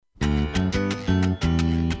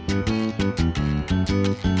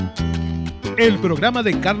El programa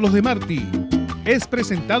de Carlos Demarty es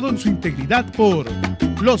presentado en su integridad por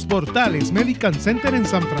Los Portales Medical Center en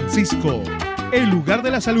San Francisco, el lugar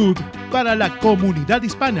de la salud para la comunidad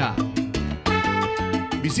hispana.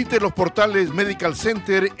 Visite Los Portales Medical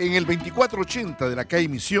Center en el 2480 de la calle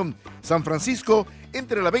Misión, San Francisco,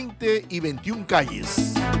 entre la 20 y 21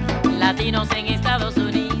 calles. Latinos en Estados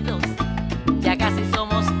Unidos, ya casi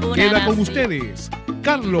somos una Queda nación. con ustedes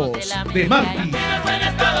Carlos Demarty.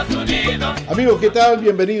 Amigos, ¿qué tal?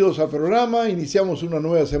 Bienvenidos al programa. Iniciamos una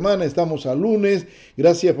nueva semana, estamos a lunes.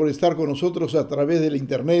 Gracias por estar con nosotros a través de la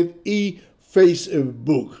internet y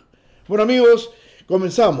Facebook. Bueno, amigos,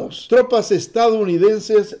 comenzamos. Tropas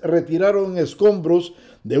estadounidenses retiraron escombros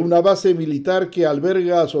de una base militar que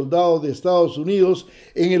alberga a soldados de Estados Unidos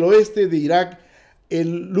en el oeste de Irak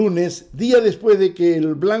el lunes, día después de que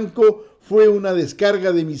el blanco fue una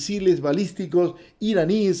descarga de misiles balísticos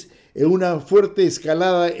iraníes en una fuerte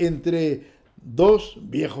escalada entre dos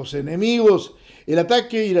viejos enemigos. El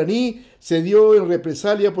ataque iraní se dio en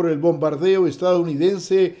represalia por el bombardeo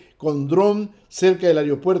estadounidense con dron cerca del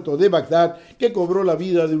aeropuerto de Bagdad, que cobró la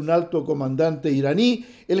vida de un alto comandante iraní,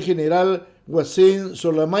 el general Qasem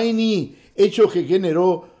Soleimani, hecho que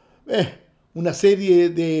generó una serie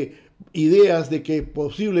de ideas de que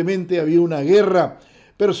posiblemente había una guerra.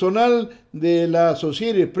 Personal de la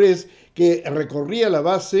Associated Press que recorría la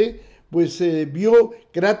base, pues vio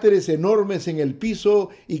cráteres enormes en el piso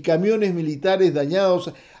y camiones militares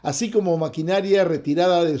dañados, así como maquinaria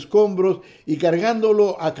retirada de escombros y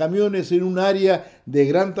cargándolo a camiones en un área de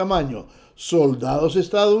gran tamaño. Soldados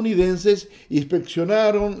estadounidenses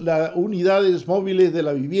inspeccionaron las unidades móviles de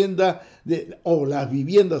la vivienda, o las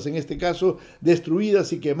viviendas en este caso,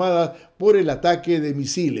 destruidas y quemadas por el ataque de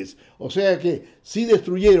misiles. O sea que sí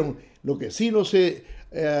destruyeron. Lo que sí no se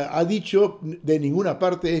ha dicho de ninguna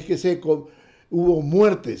parte es que hubo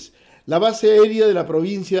muertes. La base aérea de la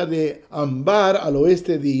provincia de Anbar, al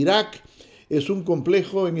oeste de Irak, es un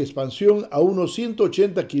complejo en expansión a unos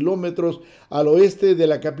 180 kilómetros al oeste de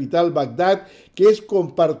la capital Bagdad, que es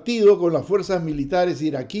compartido con las fuerzas militares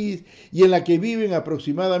iraquíes y en la que viven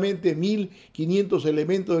aproximadamente 1.500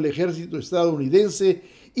 elementos del ejército estadounidense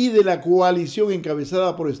y de la coalición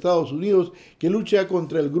encabezada por Estados Unidos que lucha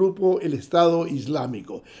contra el grupo el Estado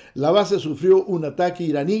Islámico. La base sufrió un ataque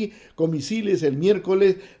iraní con misiles el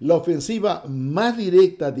miércoles, la ofensiva más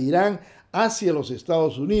directa de Irán hacia los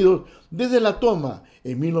Estados Unidos desde la toma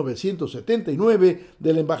en 1979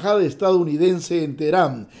 de la embajada estadounidense en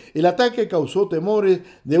Teherán. El ataque causó temores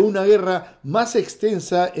de una guerra más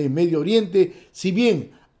extensa en Medio Oriente, si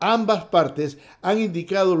bien ambas partes han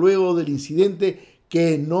indicado luego del incidente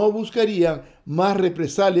que no buscarían más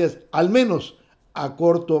represalias, al menos a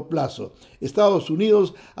corto plazo. Estados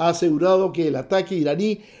Unidos ha asegurado que el ataque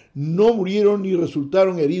iraní no murieron ni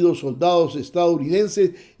resultaron heridos soldados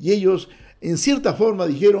estadounidenses y ellos en cierta forma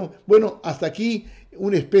dijeron, bueno, hasta aquí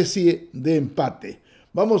una especie de empate.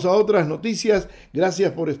 Vamos a otras noticias.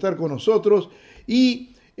 Gracias por estar con nosotros.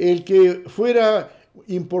 Y el que fuera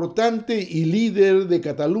importante y líder de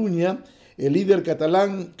Cataluña, el líder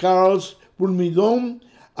catalán Carles Puigdemont,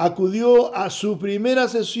 acudió a su primera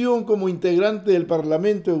sesión como integrante del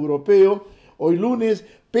Parlamento Europeo hoy lunes,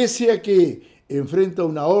 pese a que enfrenta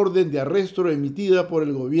una orden de arresto emitida por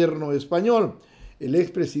el gobierno español. El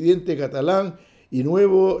expresidente catalán y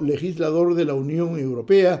nuevo legislador de la Unión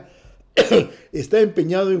Europea está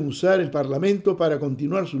empeñado en usar el Parlamento para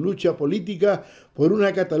continuar su lucha política por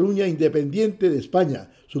una Cataluña independiente de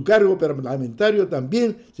España. Su cargo parlamentario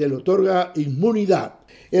también se le otorga inmunidad.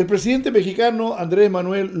 El presidente mexicano Andrés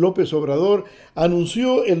Manuel López Obrador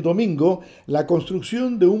anunció el domingo la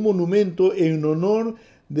construcción de un monumento en honor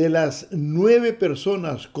de las 9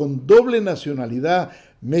 personas con doble nacionalidad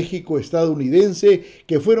México-estadounidense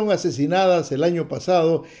que fueron asesinadas el año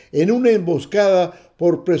pasado en una emboscada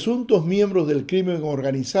por presuntos miembros del crimen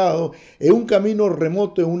organizado en un camino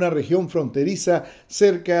remoto en una región fronteriza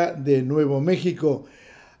cerca de Nuevo México.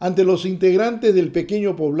 Ante los integrantes del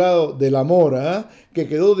pequeño poblado de La Mora, que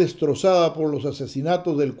quedó destrozada por los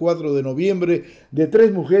asesinatos del 4 de noviembre de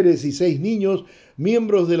 3 mujeres y 6 niños,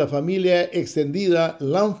 miembros de la familia extendida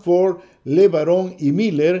Lanford, Levarón y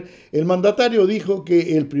Miller, el mandatario dijo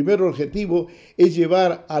que el primer objetivo es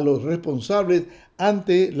llevar a los responsables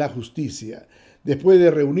ante la justicia. Después de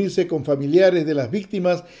reunirse con familiares de las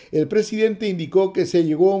víctimas, el presidente indicó que se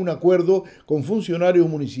llegó a un acuerdo con funcionarios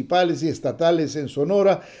municipales y estatales en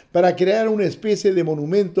Sonora para crear una especie de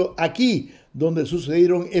monumento aquí, donde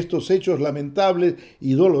sucedieron estos hechos lamentables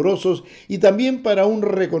y dolorosos, y también para un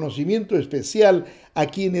reconocimiento especial a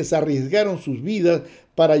quienes arriesgaron sus vidas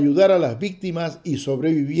para ayudar a las víctimas y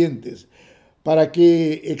sobrevivientes. para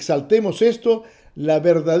que exaltemos esto, la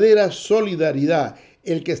verdadera solidaridad,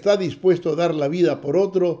 el que está dispuesto a dar la vida por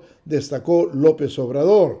otro, destacó López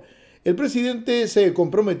Obrador. El presidente se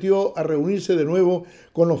comprometió a reunirse de nuevo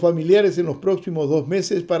con los familiares en los próximos 2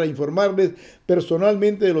 meses para informarles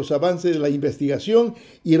personalmente de los avances de la investigación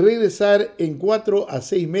y regresar en 4 a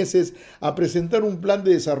 6 meses a presentar un plan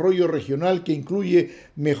de desarrollo regional que incluye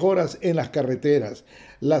mejoras en las carreteras.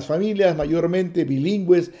 Las familias mayormente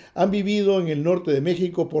bilingües han vivido en el norte de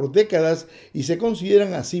México por décadas y se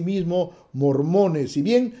consideran a sí mismos mormones, si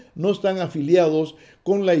bien no están afiliados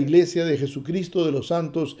con la Iglesia de Jesucristo de los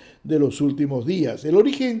Santos de los Últimos Días. El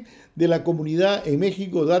origen de la comunidad en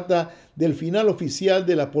México data del final oficial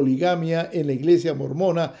de la poligamia en la Iglesia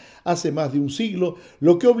mormona hace más de un siglo,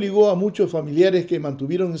 lo que obligó a muchos familiares que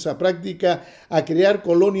mantuvieron esa práctica a crear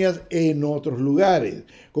colonias en otros lugares.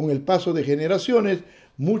 Con el paso de generaciones,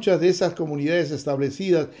 muchas de esas comunidades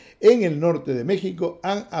establecidas en el norte de México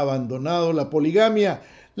han abandonado la poligamia.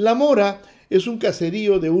 La Mora es un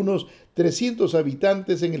caserío de unos 300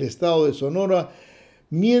 habitantes en el estado de Sonora,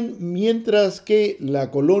 mientras que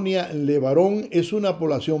la colonia Levarón es una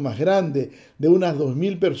población más grande, de unas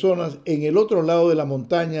 2,000 personas en el otro lado de la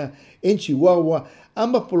montaña, en Chihuahua.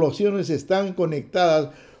 Ambas poblaciones están conectadas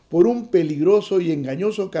por un peligroso y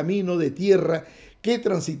engañoso camino de tierra que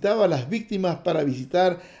transitaba a las víctimas para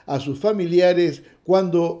visitar a sus familiares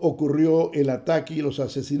cuando ocurrió el ataque y los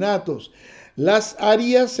asesinatos. Las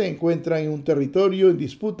áreas se encuentran en un territorio en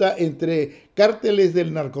disputa entre cárteles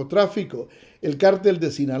del narcotráfico, el cártel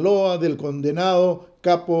de Sinaloa del condenado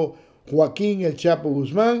capo Joaquín El Chapo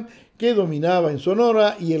Guzmán, que dominaba en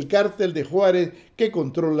Sonora, y el cártel de Juárez, que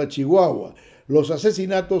controla Chihuahua. Los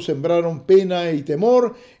asesinatos sembraron pena y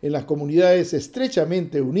temor en las comunidades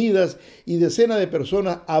estrechamente unidas y decenas de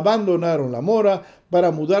personas abandonaron La Mora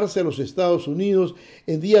para mudarse a los Estados Unidos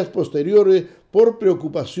en días posteriores por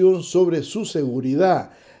preocupación sobre su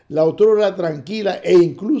seguridad. La otrora tranquila e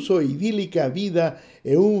incluso idílica vida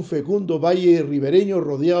en un fecundo valle ribereño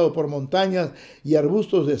rodeado por montañas y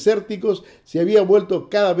arbustos desérticos se había vuelto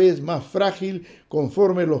cada vez más frágil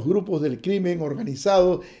conforme los grupos del crimen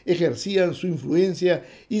organizado ejercían su influencia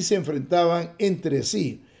y se enfrentaban entre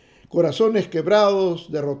sí. Corazones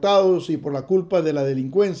quebrados, derrotados y por la culpa de la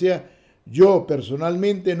delincuencia, yo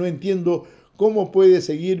personalmente no entiendo cómo puede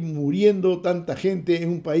seguir muriendo tanta gente en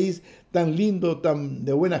un país tan lindo, tan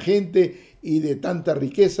de buena gente y de tanta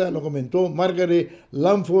riqueza, lo comentó Margaret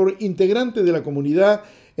Lanford, integrante de la comunidad,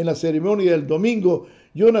 en la ceremonia del domingo.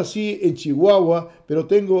 Yo nací en Chihuahua, pero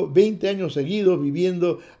tengo 20 años seguidos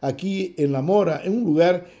viviendo aquí en La Mora, en un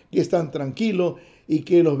lugar que es tan tranquilo y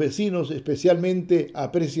que los vecinos especialmente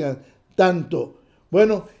aprecian tanto.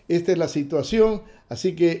 Bueno, esta es la situación,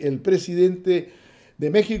 así que el presidente de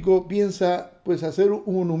México piensa pues hacer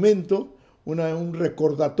un monumento, un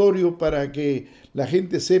recordatorio para que la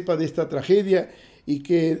gente sepa de esta tragedia y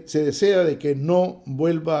que se desea de que no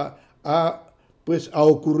vuelva a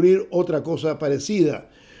ocurrir otra cosa parecida.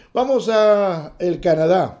 Vamos a el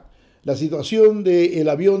Canadá. La situación del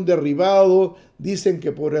avión derribado, dicen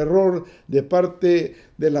que por error de parte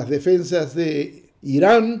de las defensas de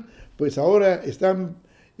Irán, pues ahora están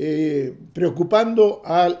preocupando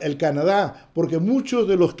al Canadá, porque muchos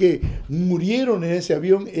de los que murieron en ese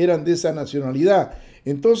avión eran de esa nacionalidad.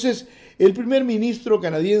 Entonces, el primer ministro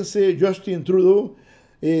canadiense Justin Trudeau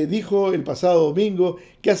dijo el pasado domingo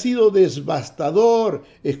que ha sido devastador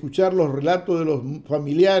escuchar los relatos de los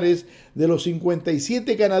familiares de los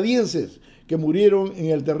 57 canadienses que murieron en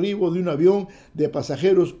el derribo de un avión de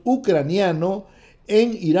pasajeros ucraniano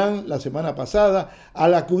en Irán la semana pasada,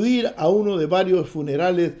 al acudir a uno de varios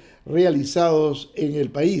funerales realizados en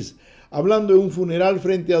el país. Hablando de un funeral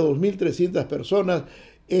frente a 2,300 personas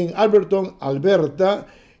en Alberton, Alberta,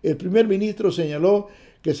 el primer ministro señaló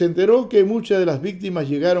que se enteró que muchas de las víctimas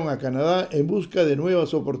llegaron a Canadá en busca de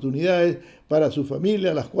nuevas oportunidades para su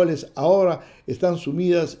familia, las cuales ahora están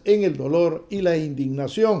sumidas en el dolor y la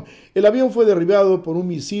indignación. El avión fue derribado por un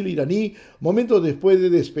misil iraní momentos después de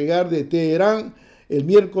despegar de Teherán el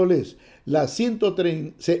miércoles. Las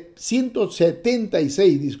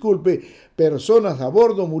 176 personas a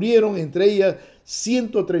bordo murieron, entre ellas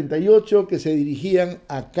 138 que se dirigían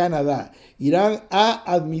a Canadá. Irán ha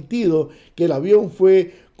admitido que el avión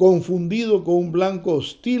fue confundido con un blanco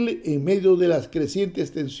hostil en medio de las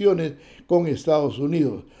crecientes tensiones con Estados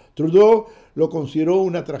Unidos. Trudeau lo consideró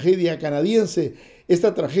una tragedia canadiense.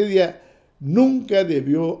 Esta tragedia nunca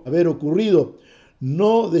debió haber ocurrido.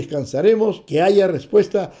 No descansaremos, que haya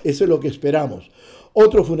respuesta, eso es lo que esperamos.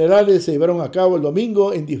 Otros funerales se llevaron a cabo el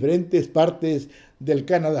domingo en diferentes partes del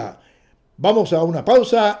Canadá. Vamos a una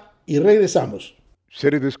pausa y regresamos. ¿Se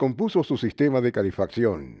le descompuso su sistema de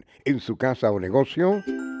calefacción en su casa o negocio?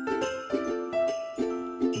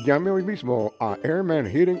 Llame hoy mismo a Airman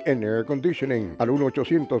Heating and Air Conditioning al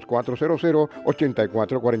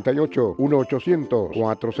 1-800-400-8448.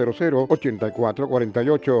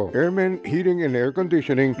 1-800-400-8448. Airman Heating and Air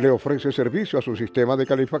Conditioning le ofrece servicio a su sistema de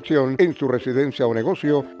calefacción en su residencia o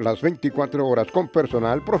negocio las 24 horas con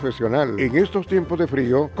personal profesional. En estos tiempos de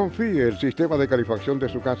frío, confíe el sistema de calefacción de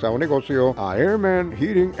su casa o negocio a Airman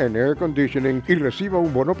Heating and Air Conditioning y reciba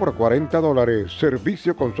un bono por $40.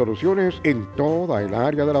 Servicio con soluciones en toda el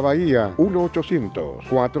área de la Bahía.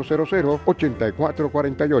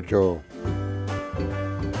 1-800-400-8448.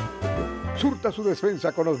 Surta su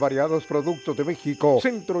despensa con los variados productos de México,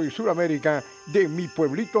 Centro y Suramérica de Mi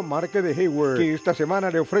Pueblito Market de Hayward, que esta semana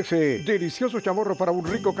le ofrece delicioso chamorro para un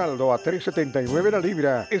rico caldo a $3.79 la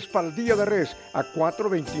libra, espaldilla de res a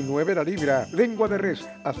 $4.29 la libra, lengua de res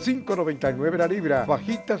a $5.99 la libra,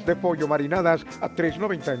 fajitas de pollo marinadas a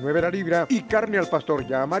 $3.99 la libra y carne al pastor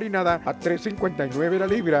ya marinada a $3.59 la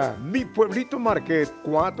libra. Mi Pueblito Market,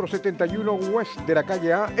 471 West de la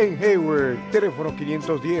calle A en Hayward. Teléfono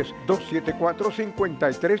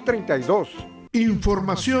 510-274-5332.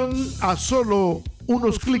 Información a solo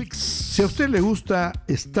unos clics. Si a usted le gusta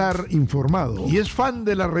estar informado y es fan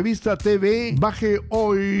de la revista TV, baje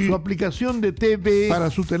hoy su aplicación de TV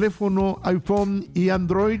para su teléfono iPhone y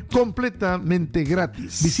Android completamente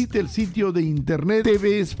gratis. Visite el sitio de internet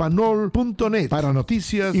tvespanol.net para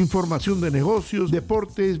noticias, información de negocios,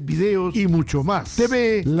 deportes, videos y mucho más.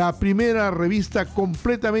 TV, la primera revista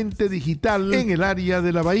completamente digital en el área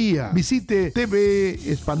de la Bahía. Visite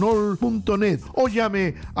tvespanol.net o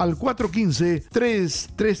llame al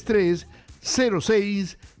 415-333-0601.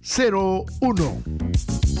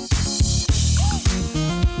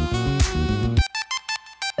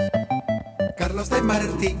 Carlos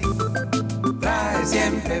Demarty trae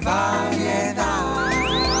siempre variedad.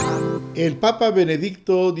 El Papa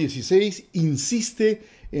Benedicto XVI insiste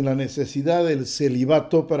en la necesidad del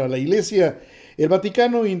celibato para la Iglesia. El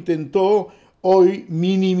Vaticano intentó hoy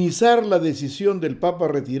minimizar la decisión del Papa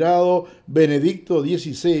retirado Benedicto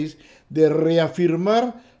XVI de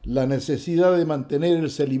reafirmar la necesidad de mantener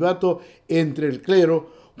el celibato entre el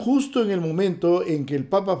clero, justo en el momento en que el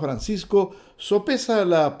Papa Francisco sopesa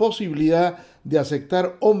la posibilidad de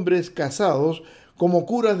aceptar hombres casados como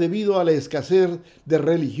curas debido a la escasez de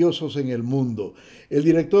religiosos en el mundo. El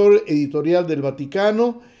director editorial del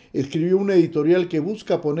Vaticano escribió una editorial que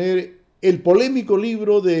busca poner el polémico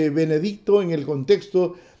libro de Benedicto en el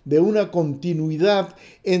contexto de una continuidad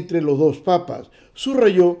entre los dos papas.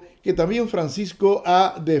 Subrayó que también Francisco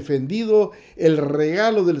ha defendido el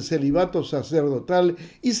regalo del celibato sacerdotal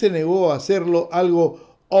y se negó a hacerlo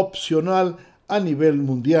algo opcional a nivel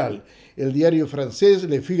mundial. El diario francés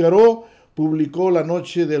Le Figaro publicó la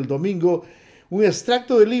noche del domingo un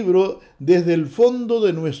extracto del libro Desde el fondo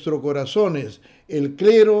de nuestros corazones, el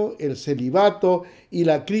clero, el celibato y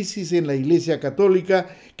la crisis en la Iglesia Católica,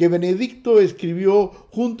 que Benedicto escribió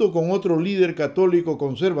junto con otro líder católico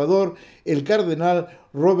conservador, el cardenal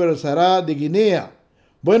Robert Sarah de Guinea.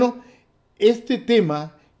 Bueno, este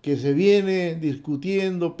tema que se viene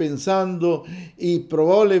discutiendo, pensando y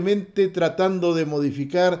probablemente tratando de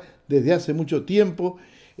modificar desde hace mucho tiempo,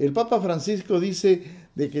 el Papa Francisco dice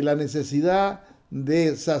de que la necesidad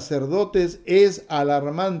de sacerdotes es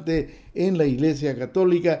alarmante en la Iglesia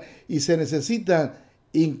Católica y se necesitan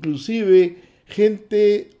inclusive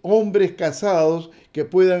gente, hombres casados que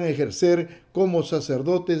puedan ejercer como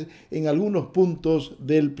sacerdotes en algunos puntos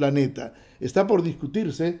del planeta. Está por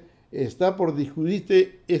discutirse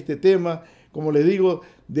este tema, como le digo,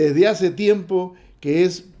 desde hace tiempo, que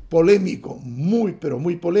es polémico, muy pero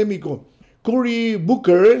muy polémico. Cory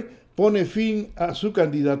Booker pone fin a su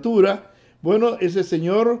candidatura. Bueno, ese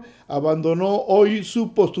señor abandonó hoy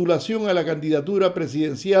su postulación a la candidatura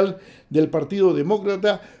presidencial del Partido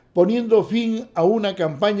Demócrata, poniendo fin a una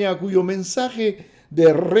campaña cuyo mensaje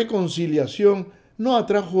de reconciliación no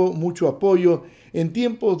atrajo mucho apoyo en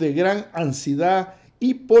tiempos de gran ansiedad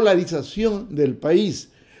y polarización del país.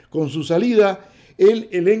 Con su salida, el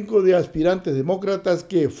elenco de aspirantes demócratas,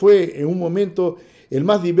 que fue en un momento el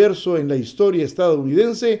más diverso en la historia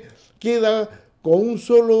estadounidense, queda con un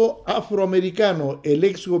solo afroamericano, el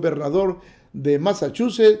ex gobernador de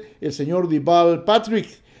Massachusetts, el señor Deval Patrick.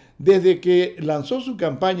 Desde que lanzó su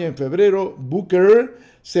campaña en febrero, Booker,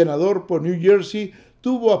 senador por New Jersey,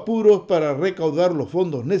 tuvo apuros para recaudar los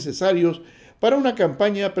fondos necesarios para una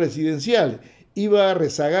campaña presidencial. Iba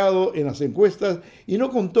rezagado en las encuestas y no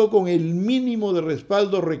contó con el mínimo de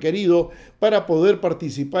respaldo requerido para poder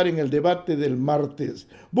participar en el debate del martes.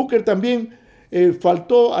 Booker también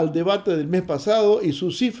faltó al debate del mes pasado y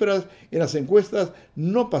sus cifras en las encuestas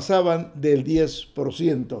no pasaban del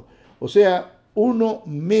 10%. O sea, uno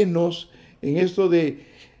menos en esto de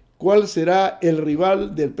cuál será el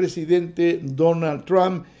rival del presidente Donald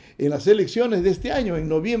Trump en las elecciones de este año, en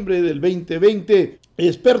noviembre del 2020.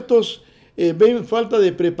 Expertos ven falta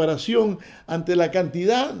de preparación ante la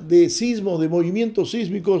cantidad de sismos, de movimientos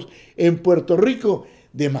sísmicos en Puerto Rico.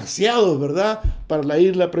 Demasiados, ¿verdad? Para la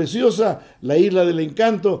isla preciosa, la isla del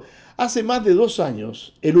encanto. Hace más de 2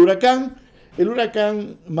 años, el huracán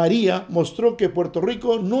María mostró que Puerto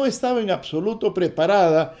Rico no estaba en absoluto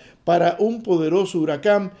preparada para un poderoso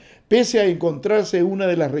huracán, pese a encontrarse en una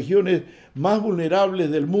de las regiones más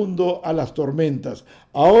vulnerables del mundo a las tormentas.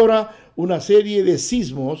 Ahora, una serie de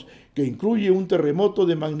sismos que incluye un terremoto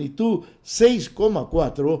de magnitud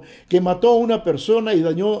 6,4 que mató a una persona y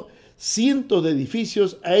dañó cientos de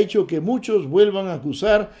edificios, ha hecho que muchos vuelvan a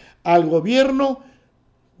acusar al gobierno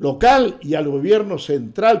local y al gobierno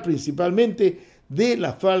central principalmente de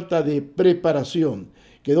la falta de preparación.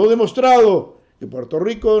 Quedó demostrado que Puerto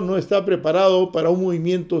Rico no está preparado para un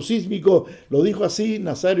movimiento sísmico, lo dijo así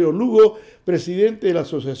Nazario Lugo, presidente de la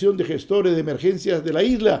Asociación de Gestores de Emergencias de la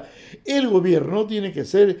isla. El gobierno tiene que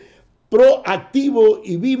ser proactivo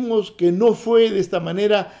y vimos que no fue de esta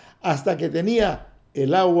manera hasta que tenía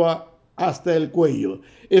el agua hasta el cuello.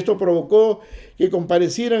 Esto provocó que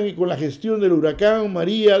comparecieran con la gestión del huracán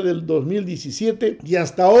María del 2017 y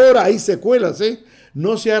hasta ahora hay secuelas,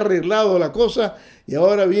 no se ha arreglado la cosa y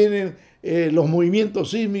ahora vienen los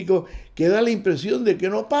movimientos sísmicos que da la impresión de que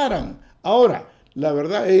no paran. Ahora, la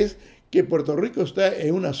verdad es que Puerto Rico está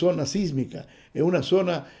en una zona sísmica, en una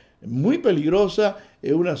zona muy peligrosa,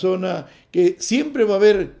 en una zona que siempre va a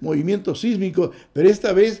haber movimientos sísmicos, pero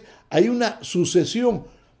esta vez hay una sucesión,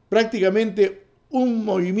 prácticamente un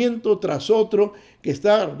movimiento tras otro que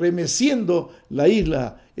está remeciendo la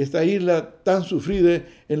isla, esta isla tan sufrida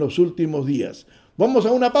en los últimos días. Vamos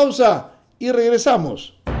a una pausa y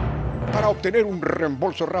regresamos. Para obtener un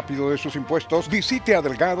reembolso rápido de sus impuestos, visite a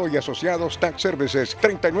Delgado y Asociados Tax Services,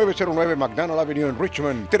 3909 McDonald Avenue en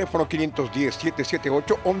Richmond, teléfono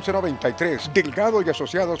 510-778-1193. Delgado y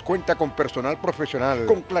Asociados cuenta con personal profesional,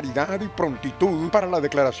 con claridad y prontitud para la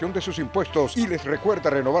declaración de sus impuestos y les recuerda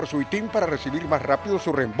renovar su ITIN para recibir más rápido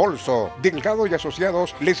su reembolso. Delgado y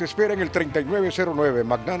Asociados les espera en el 3909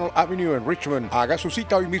 McDonald Avenue en Richmond. Haga su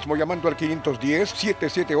cita hoy mismo llamando al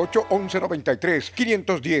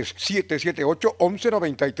 510-778-1193.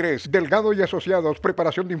 510-778-1193. Delgado y Asociados,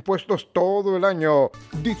 preparación de impuestos todo el año.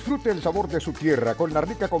 Disfrute el sabor de su tierra con la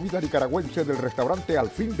rica comida nicaragüense del restaurante Al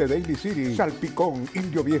Fin de Daly City. Salpicón,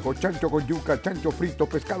 indio viejo, chancho con yuca, chancho frito,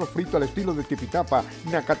 pescado frito al estilo de Tipitapa,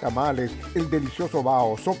 nacatamales, el delicioso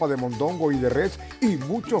bao, sopa de mondongo y de res y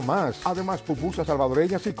mucho más. Además, pupusas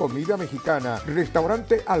salvadoreñas y comida mexicana.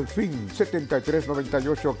 Restaurante Al Fin,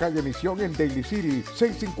 7398 Calle Misión en Daly City,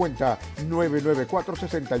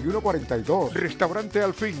 650-994-6142. Restaurante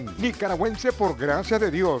Al Fin, nicaragüense por gracia de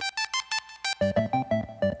Dios.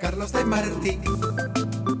 Carlos Demarty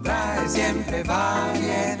trae siempre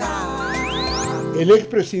variedad. El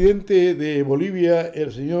expresidente de Bolivia,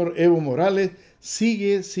 el señor Evo Morales,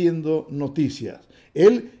 sigue siendo noticia.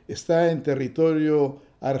 Él está en territorio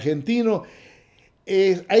argentino.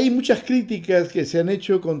 Hay muchas críticas que se han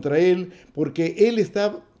hecho contra él porque él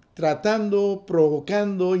está tratando,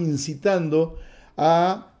 provocando, incitando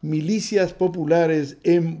a milicias populares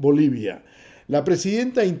en Bolivia. La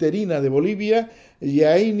presidenta interina de Bolivia,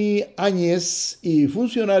 Yaini Áñez, y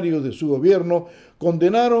funcionarios de su gobierno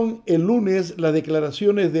condenaron el lunes las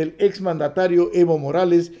declaraciones del exmandatario Evo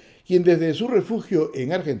Morales, quien desde su refugio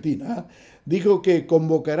en Argentina dijo que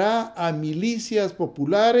convocará a milicias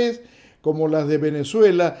populares como las de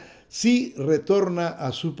Venezuela si retorna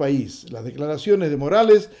a su país. Las declaraciones de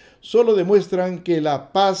Morales solo demuestran que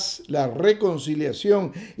la paz, la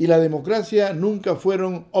reconciliación y la democracia nunca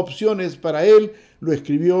fueron opciones para él, lo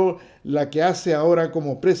escribió la que hace ahora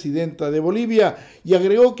como presidenta de Bolivia, y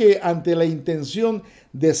agregó que ante la intención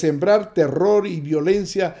de sembrar terror y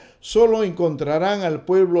violencia, solo encontrarán al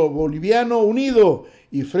pueblo boliviano unido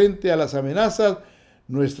y frente a las amenazas,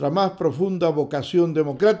 nuestra más profunda vocación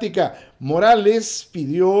democrática. Morales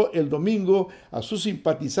pidió el domingo a sus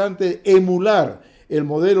simpatizantes emular el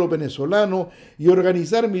modelo venezolano y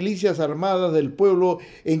organizar milicias armadas del pueblo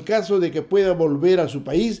en caso de que pueda volver a su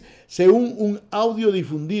país, según un audio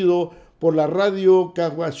difundido por la radio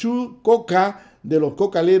Caguazú Coca de los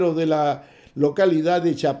cocaleros de la localidad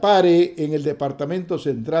de Chapare en el departamento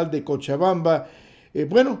central de Cochabamba.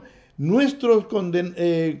 Nosotros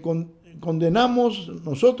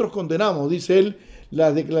condenamos, dice él,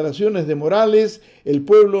 las declaraciones de Morales. El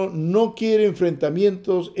pueblo no quiere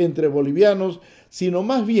enfrentamientos entre bolivianos, sino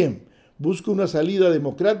más bien busca una salida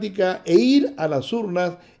democrática e ir a las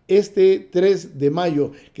urnas este 3 de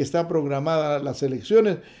mayo, que está programada las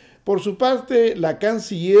elecciones. Por su parte, la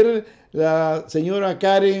canciller, la señora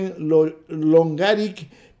Karen Longaric,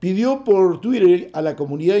 pidió por Twitter a la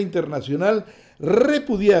comunidad internacional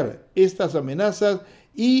repudiar estas amenazas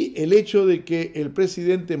y el hecho de que el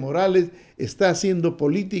presidente Morales está haciendo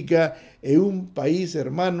política en un país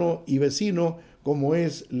hermano y vecino como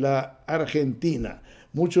es la Argentina.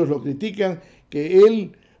 Muchos lo critican, que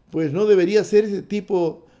él pues no debería hacer ese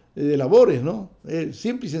tipo de labores, ¿no?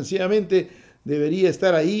 Simple y sencillamente debería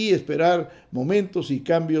estar ahí, esperar momentos y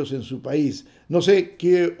cambios en su país. No sé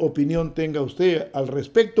qué opinión tenga usted al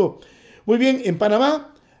respecto. Muy bien, en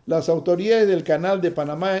Panamá, las autoridades del Canal de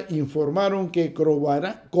Panamá informaron que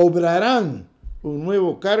cobrarán un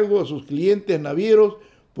nuevo cargo a sus clientes navieros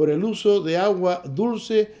por el uso de agua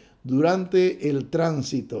dulce durante el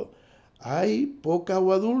tránsito. Hay poca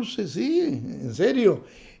agua dulce, sí, en serio.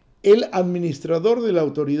 El administrador de la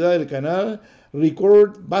autoridad del canal,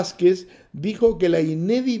 Ricord Vázquez, dijo que la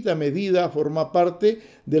inédita medida forma parte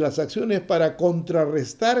de las acciones para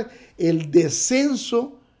contrarrestar el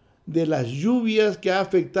descenso de las lluvias que ha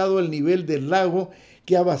afectado el nivel del lago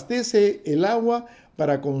que abastece el agua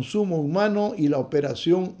para consumo humano y la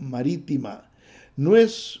operación marítima. No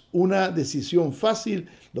es una decisión fácil,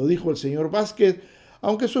 lo dijo el señor Vázquez,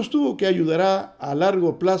 aunque sostuvo que ayudará a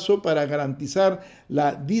largo plazo para garantizar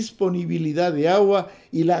la disponibilidad de agua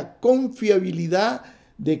y la confiabilidad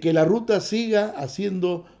de que la ruta siga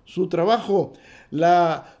haciendo su trabajo.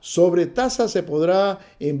 La sobretasa se podrá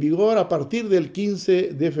en vigor a partir del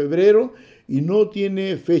 15 de febrero y no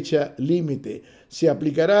tiene fecha límite. Se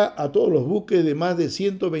aplicará a todos los buques de más de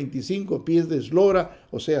 125 pies de eslora,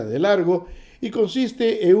 o sea, de largo, y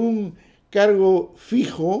consiste en un cargo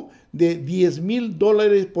fijo de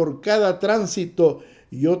 $10,000 por cada tránsito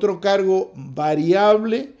y otro cargo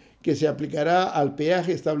variable que se aplicará al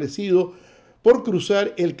peaje establecido por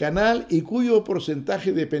cruzar el canal y cuyo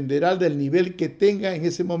porcentaje dependerá del nivel que tenga en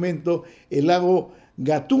ese momento el lago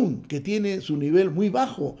Gatún, que tiene su nivel muy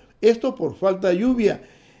bajo. Esto por falta de lluvia.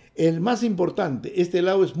 El más importante, este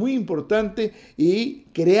lago es muy importante y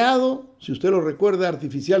creado, si usted lo recuerda,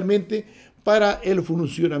 artificialmente para el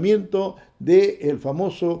funcionamiento del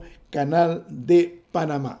famoso Canal de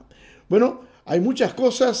Panamá. Bueno, hay muchas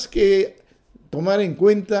cosas que tomar en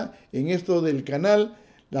cuenta en esto del canal.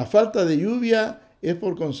 La falta de lluvia es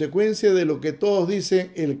por consecuencia de lo que todos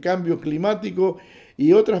dicen, el cambio climático,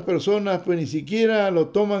 y otras personas pues ni siquiera lo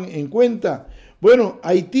toman en cuenta. Bueno,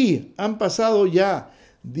 Haití, han pasado ya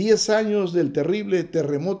 10 años del terrible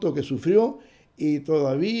terremoto que sufrió y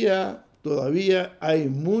todavía hay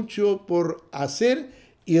mucho por hacer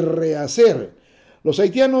y rehacer. Los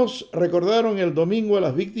haitianos recordaron el domingo a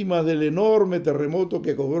las víctimas del enorme terremoto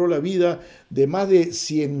que cobró la vida de más de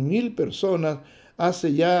 100,000 personas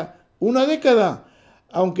hace ya una década,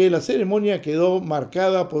 aunque la ceremonia quedó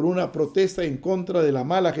marcada por una protesta en contra de la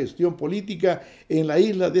mala gestión política en la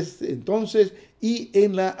isla desde entonces y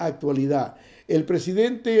en la actualidad. El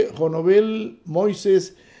presidente Jovenel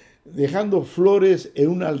Moïse, dejando flores en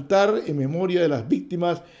un altar en memoria de las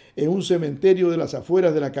víctimas en un cementerio de las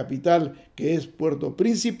afueras de la capital, que es Puerto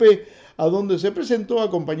Príncipe, a donde se presentó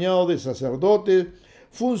acompañado de sacerdotes,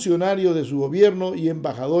 funcionarios de su gobierno y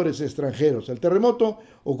embajadores extranjeros. El terremoto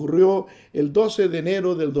ocurrió el 12 de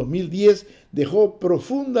enero del 2010, dejó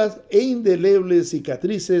profundas e indelebles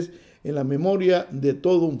cicatrices en la memoria de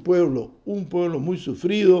todo un pueblo muy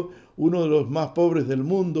sufrido, uno de los más pobres del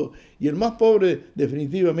mundo y el más pobre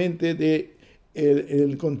definitivamente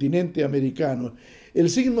del continente americano. El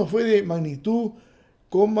signo fue de magnitud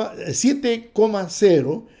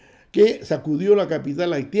 7,0 que sacudió la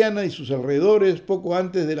capital haitiana y sus alrededores poco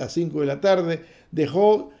antes de las 5 de la tarde.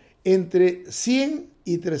 Dejó entre 100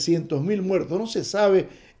 y 300,000 muertos. No se sabe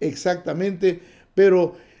exactamente,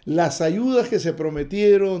 pero las ayudas que se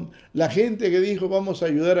prometieron, la gente que dijo vamos a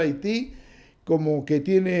ayudar a Haití, como que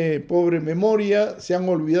tiene pobre memoria, se han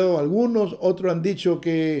olvidado algunos, otros han dicho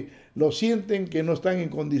que lo sienten, que no están en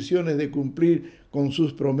condiciones de cumplir con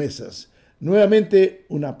sus promesas. Nuevamente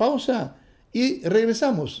una pausa y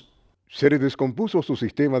regresamos. ¿Se le descompuso su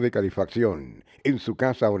sistema de calefacción en su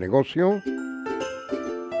casa o negocio?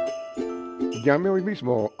 Llame hoy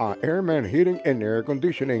mismo a Airman Heating and Air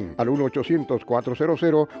Conditioning al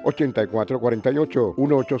 1-800-400-8448.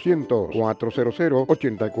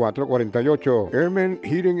 1-800-400-8448. Airman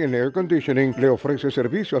Heating and Air Conditioning le ofrece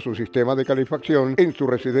servicio a su sistema de calefacción en su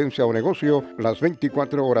residencia o negocio las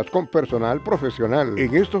 24 horas con personal profesional.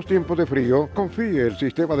 En estos tiempos de frío, confíe el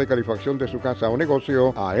sistema de calefacción de su casa o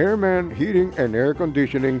negocio a Airman Heating and Air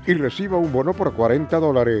Conditioning y reciba un bono por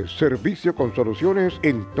 $40. Servicio con soluciones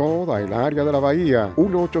en toda el área de la bahía.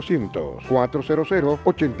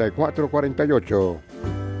 1-800-400-8448.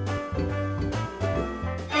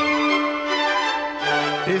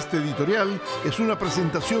 Este editorial es una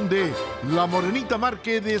presentación de La Morenita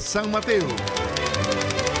Market de San Mateo.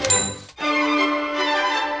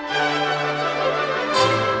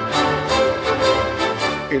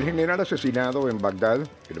 El general asesinado en Bagdad,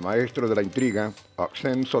 el maestro de la intriga,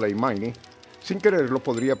 Qasem Soleimani, sin quererlo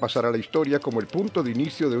podría pasar a la historia como el punto de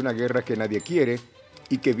inicio de una guerra que nadie quiere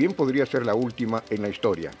y que bien podría ser la última en la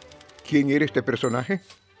historia. ¿Quién era este personaje?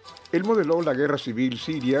 Él modeló la guerra civil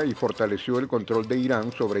siria y fortaleció el control de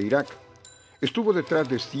Irán sobre Irak. Estuvo detrás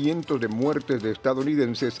de cientos de muertes de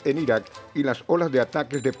estadounidenses en Irak y las olas de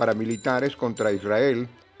ataques de paramilitares contra Israel,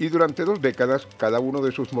 y durante 2 décadas cada uno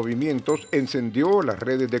de sus movimientos encendió las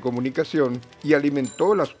redes de comunicación y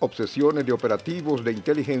alimentó las obsesiones de operativos de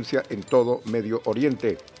inteligencia en todo Medio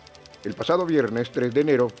Oriente. El pasado viernes 3 de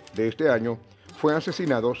enero de este año fue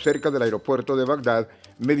asesinado cerca del aeropuerto de Bagdad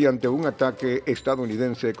mediante un ataque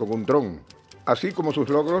estadounidense con un dron. Así como sus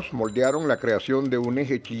logros moldearon la creación de un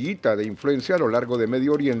eje chiita de influencia a lo largo de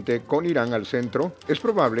Medio Oriente con Irán al centro, es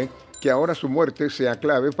probable que ahora su muerte sea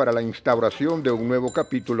clave para la instauración de un nuevo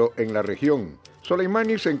capítulo en la región.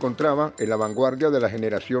 Soleimani se encontraba en la vanguardia de la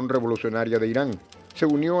generación revolucionaria de Irán. Se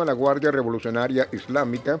unió a la Guardia Revolucionaria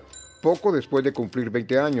Islámica poco después de cumplir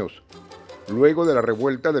 20 años. Luego de la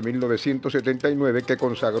revuelta de 1979 que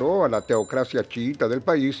consagró a la teocracia chiita del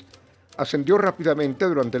país, ascendió rápidamente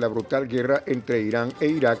durante la brutal guerra entre Irán e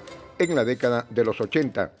Irak en la década de los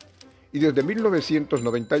 80. Y desde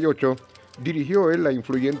 1998 dirigió él la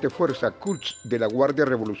influyente fuerza Quds de la Guardia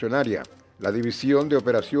Revolucionaria, la división de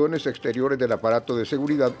operaciones exteriores del aparato de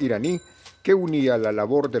seguridad iraní que unía la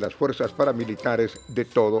labor de las fuerzas paramilitares de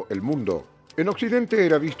todo el mundo. En Occidente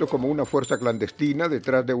era visto como una fuerza clandestina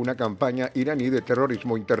detrás de una campaña iraní de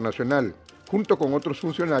terrorismo internacional. Junto con otros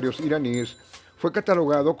funcionarios iraníes, fue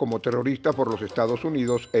catalogado como terrorista por los Estados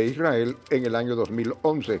Unidos e Israel en el año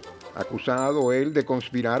 2011, acusado él de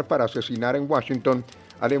conspirar para asesinar en Washington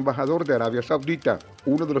al embajador de Arabia Saudita,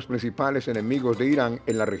 uno de los principales enemigos de Irán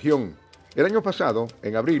en la región. El año pasado,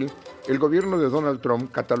 en abril, el gobierno de Donald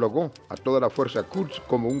Trump catalogó a toda la fuerza Quds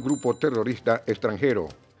como un grupo terrorista extranjero.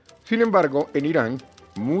 Sin embargo, en Irán,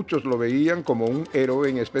 muchos lo veían como un héroe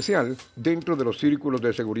en especial dentro de los círculos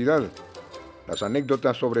de seguridad. Las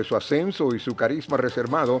anécdotas sobre su ascenso y su carisma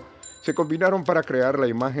reservado se combinaron para crear la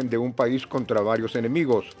imagen de un país contra varios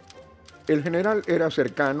enemigos. El general era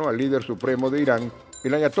cercano al líder supremo de Irán,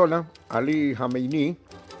 el ayatolá Ali Khamenei,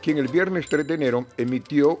 quien el viernes 3 de enero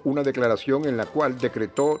emitió una declaración en la cual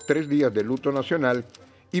decretó 3 días de luto nacional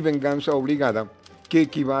y venganza obligada, que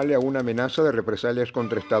equivale a una amenaza de represalias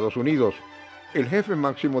contra Estados Unidos. El jefe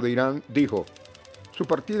máximo de Irán dijo: su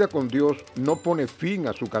partida con Dios no pone fin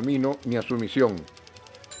a su camino ni a su misión.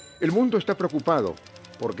 El mundo está preocupado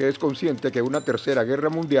porque es consciente que una tercera guerra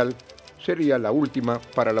mundial sería la última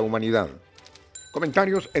para la humanidad.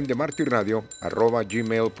 Comentarios en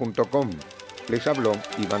demartyradio@gmail.com. Les habló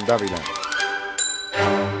Iván Dávila.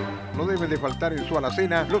 No deben de faltar en su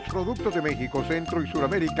alacena los productos de México, Centro y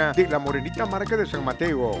Suramérica de la Morenita Market de San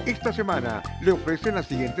Mateo. Esta semana le ofrecen las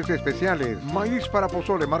siguientes especiales: maíz para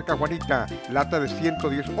pozole marca Juanita, lata de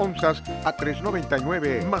 110 onzas a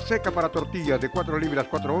 $3.99. Maseca para tortillas de 4 libras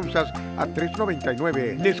 4 onzas a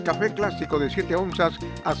 $3.99. Nescafé clásico de 7 onzas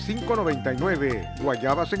a $5.99.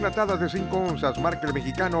 Guayabas enlatadas de 5 onzas marca El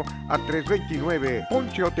Mexicano a $3.29.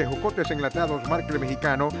 Ponche o tejocotes enlatados marca El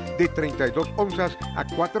Mexicano de 32 onzas a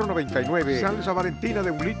 $4.99. Salsa Valentina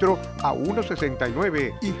de 1 litro a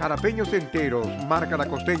 $1.69. Y jalapeños enteros marca La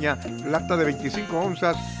Costeña, lata de 25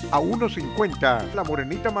 onzas a $1.50. La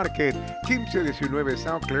Morenita Market, 1519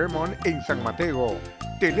 South Claremont en San Mateo.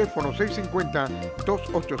 Teléfono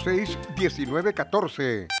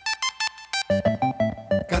 650-286-1914.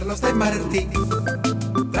 Carlos Demarty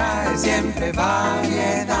trae siempre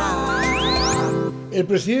variedad. El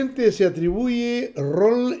presidente se atribuye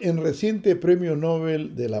rol en reciente Premio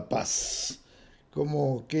Nobel de la Paz.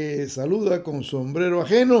 Como que saluda con sombrero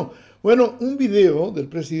ajeno. Bueno, un video del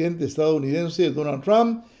presidente estadounidense Donald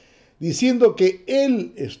Trump diciendo que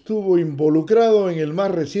él estuvo involucrado en el más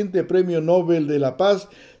reciente Premio Nobel de la Paz,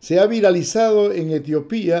 se ha viralizado en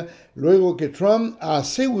Etiopía luego que Trump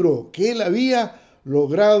aseguró que él había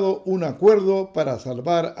logrado un acuerdo para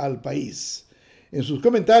salvar al país. En sus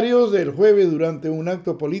comentarios del jueves durante un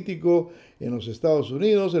acto político en los Estados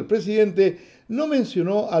Unidos, el presidente no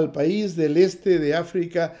mencionó al país del este de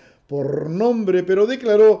África por nombre, pero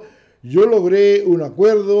declaró: yo logré un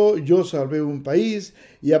acuerdo, yo salvé un país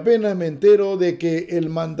y apenas me entero de que el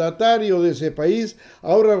mandatario de ese país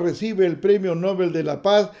ahora recibe el Premio Nobel de la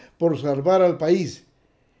Paz por salvar al país.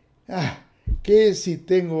 ¿Qué si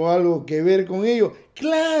tengo algo que ver con ello?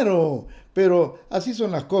 Claro, pero así son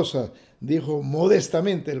las cosas, dijo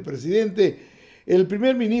modestamente el presidente. El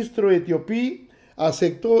primer ministro etiopí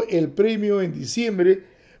aceptó el premio en diciembre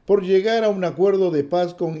por llegar a un acuerdo de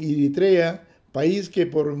paz con Eritrea, país que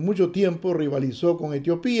por mucho tiempo rivalizó con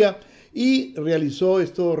Etiopía y realizó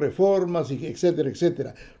reformas, etcétera,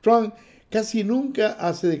 etcétera. Trump casi nunca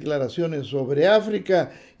hace declaraciones sobre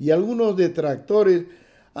África y algunos detractores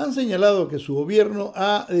han señalado que su gobierno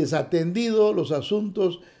ha desatendido los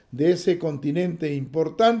asuntos de ese continente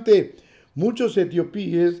importante. Muchos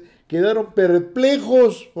etiopíes quedaron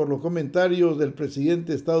perplejos por los comentarios del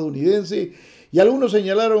presidente estadounidense y algunos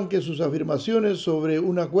señalaron que sus afirmaciones sobre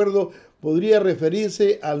un acuerdo podría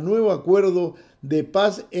referirse al nuevo acuerdo de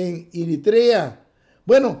paz en Eritrea.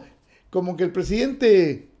 Bueno, como que el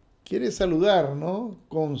presidente quiere saludar, ¿no?,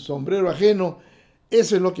 con sombrero ajeno.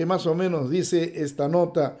 Eso es lo que más o menos dice esta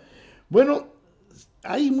nota. Bueno,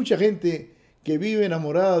 hay mucha gente que vive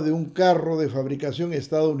enamorada de un carro de fabricación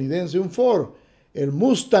estadounidense, un Ford, el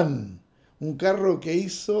Mustang, un carro que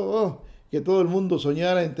hizo que todo el mundo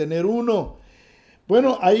soñara en tener uno.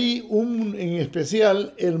 Bueno, hay en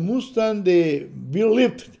especial el Mustang de Bill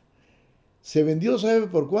Lift. Se vendió, ¿sabe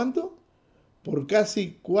por cuánto? Por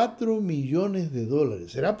casi $4 millones.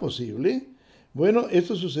 ¿Será posible? Bueno,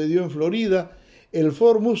 esto sucedió en Florida. El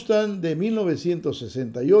Ford Mustang de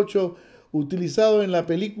 1968, utilizado en la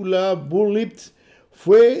película Bullitt,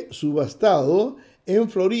 fue subastado en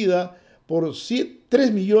Florida por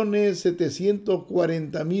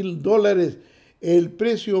 $3.740.000, el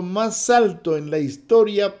precio más alto en la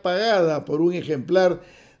historia pagada por un ejemplar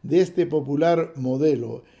de este popular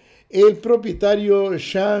modelo. El propietario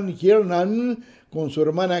Sean Kiernan, con su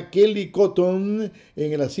hermana Kelly Cotton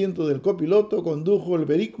en el asiento del copiloto, condujo el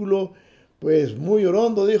vehículo, pues muy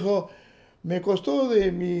orondo, dijo: me costó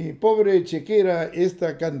de mi pobre chequera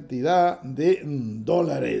esta cantidad de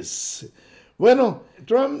dólares. Bueno,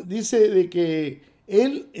 Trump dice de que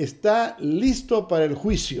él está listo para el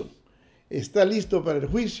juicio. Está listo para el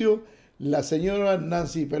juicio. La señora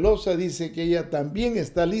Nancy Pelosi dice que ella también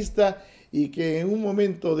está lista y que en un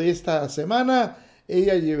momento de esta semana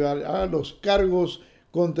ella llevará los cargos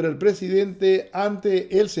contra el presidente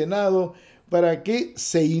ante el Senado para que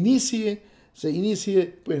se inicie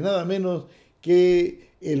pues nada menos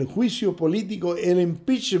que el juicio político, el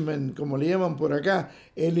impeachment, como le llaman por acá,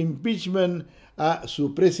 el impeachment a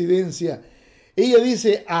su presidencia. Ella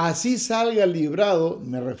dice: así salga librado,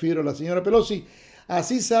 me refiero a la señora Pelosi,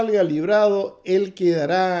 así salga librado, él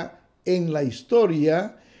quedará en la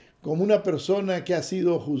historia como una persona que ha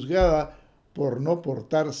sido juzgada por no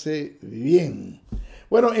portarse bien.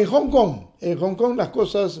 Bueno, en Hong Kong las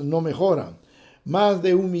cosas no mejoran. Más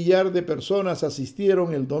de 1 millar de personas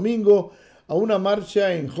asistieron el domingo a una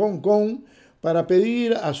marcha en Hong Kong para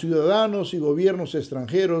pedir a ciudadanos y gobiernos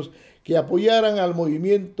extranjeros que apoyaran al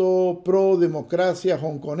movimiento pro-democracia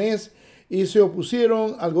hongkonés y se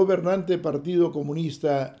opusieron al gobernante Partido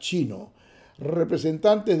Comunista Chino.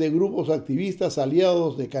 Representantes de grupos activistas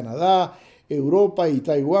aliados de Canadá, Europa y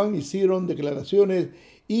Taiwán hicieron declaraciones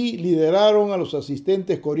y lideraron a los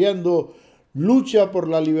asistentes coreando: lucha por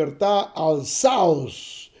la libertad,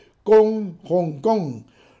 alzaos con Hong Kong.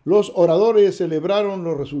 Los oradores celebraron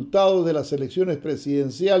los resultados de las elecciones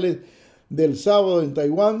presidenciales del sábado en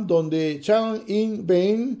Taiwán, donde Tsai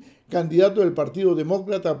Ing-wen, candidato del Partido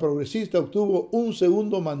Demócrata Progresista, obtuvo un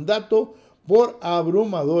segundo mandato por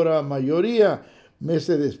abrumadora mayoría,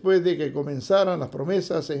 meses después de que comenzaran las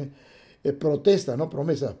protestas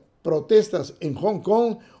en Hong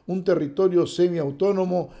Kong, un territorio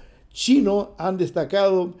semiautónomo chino. Han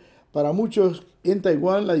destacado para muchos en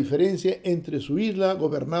Taiwán la diferencia entre su isla,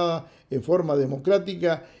 gobernada en forma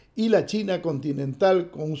democrática, y la China continental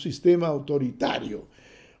con un sistema autoritario.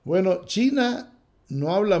 Bueno, China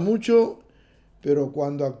no habla mucho, pero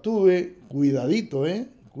cuando actúe, cuidadito,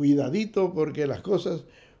 cuidadito, porque las cosas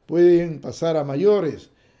pueden pasar a mayores.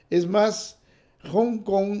 Es más, Hong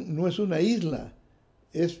Kong no es una isla,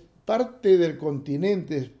 es parte del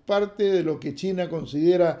continente, es parte de lo que China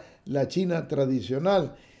considera la China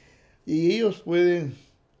tradicional. Y ellos pueden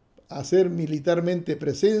hacer militarmente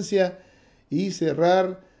presencia y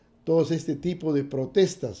cerrar todo este tipo de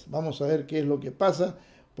protestas. Vamos a ver qué es lo que pasa,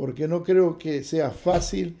 porque no creo que sea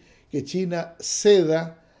fácil que China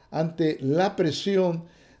ceda ante la presión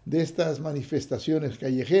de estas manifestaciones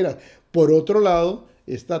callejeras. Por otro lado,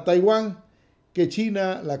 está Taiwán, que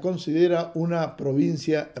China la considera una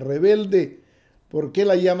provincia rebelde. ¿Por qué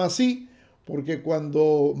la llama así? Porque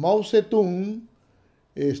cuando Mao Zedong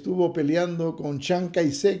estuvo peleando con Chiang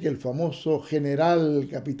Kai-shek, el famoso general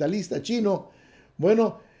capitalista chino,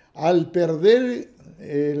 bueno, al perder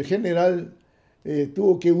el general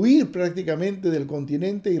tuvo que huir prácticamente del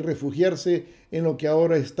continente y refugiarse en lo que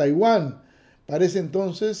ahora es Taiwán. Para ese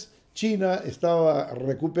entonces China estaba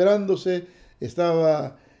recuperándose,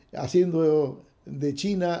 estaba haciendo de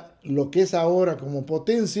China lo que es ahora como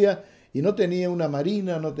potencia, y no tenía una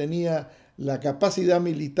marina, no tenía la capacidad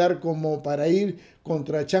militar como para ir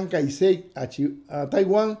contra Chiang Kai-shek a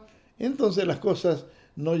Taiwán. Entonces las cosas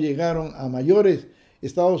no llegaron a mayores.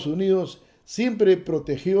 Estados Unidos siempre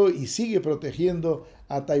protegió y sigue protegiendo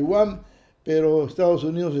a Taiwán, pero Estados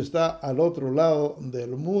Unidos está al otro lado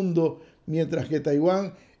del mundo, mientras que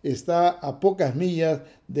Taiwán está a pocas millas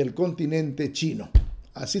del continente chino.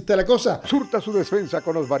 Así está la cosa. Surta su despensa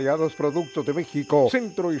con los variados productos de México,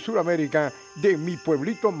 Centro y Suramérica de Mi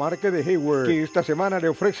Pueblito Market de Hayward, que esta semana le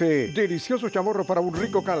ofrece delicioso chamorro para un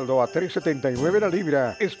rico caldo a $3.79 la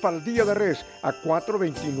libra, espaldilla de res a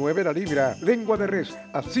 $4.29 la libra, lengua de res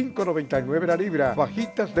a $5.99 la libra,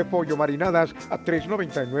 fajitas de pollo marinadas a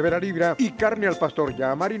 $3.99 la libra y carne al pastor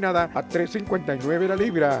ya marinada a $3.59 la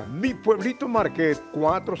libra. Mi Pueblito Market,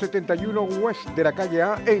 471 West de la calle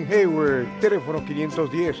A en Hayward. Teléfono 510-274-5332.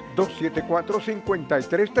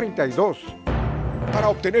 Para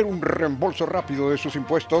obtener un reembolso rápido de sus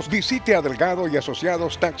impuestos, visite a Delgado y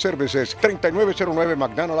Asociados Tax Services, 3909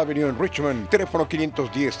 McDonald Avenue en Richmond, teléfono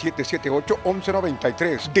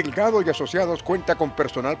 510-778-1193. Delgado y Asociados cuenta con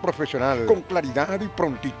personal profesional, con claridad y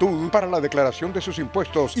prontitud para la declaración de sus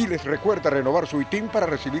impuestos, y les recuerda renovar su ITIN para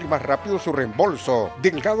recibir más rápido su reembolso.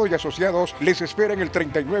 Delgado y Asociados les espera en el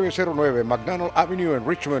 3909 McDonald Avenue en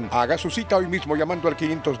Richmond. Haga su cita hoy mismo llamando al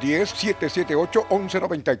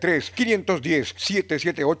 510-778-1193. 510-778-1193.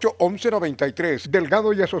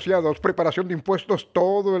 Delgado y Asociados, preparación de impuestos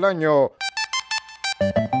todo el año.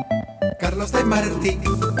 Carlos Demarty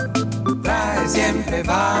trae siempre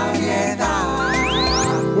variedad.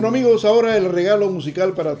 Bueno, amigos, ahora el regalo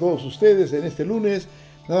musical para todos ustedes en este lunes,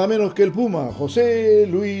 nada menos que el Puma, José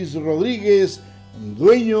Luis Rodríguez,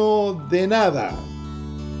 Dueño de Nada.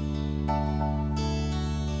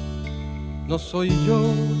 No soy yo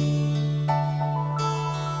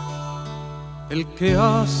el que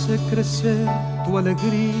hace crecer tu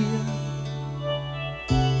alegría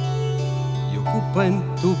y ocupa en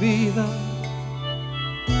tu vida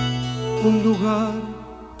un lugar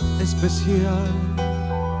especial.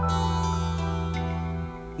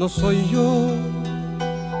 No soy yo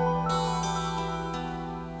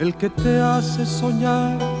el que te hace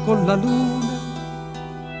soñar con la luna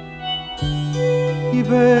y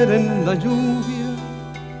ver en la lluvia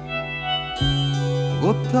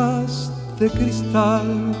gotas de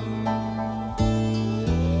cristal.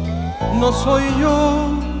 No soy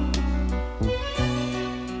yo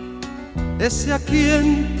ese a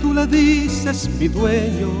quien tú le dices mi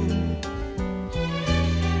dueño.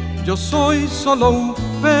 Yo soy solo un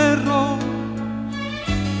perro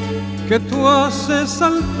que tú haces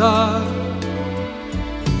saltar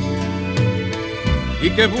y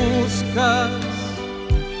que buscas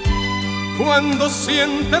cuando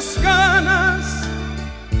sientes ganas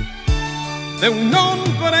de un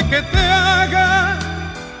hombre que te haga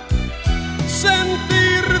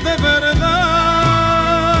sentir de verdad.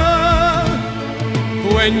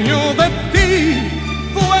 Dueño de ti,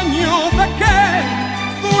 dueño de qué,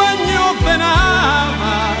 dueño de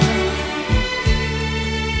nada.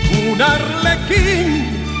 Un arlequín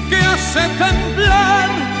que hace temblar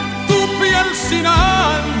tu piel sin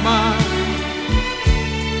alma.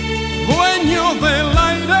 Dueño del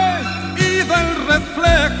aire y del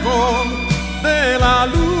reflejo de la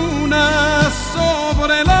luna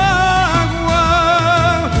sobre el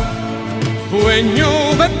agua. Dueño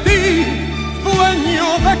de ti, dueño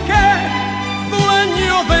de qué,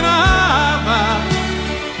 dueño de nada.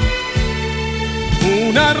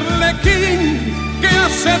 Un arlequín que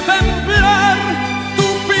hace temblar tu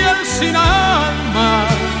piel sin alma.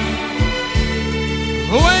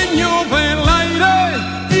 Dueño del aire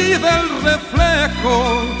y del reflejo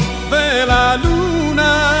de la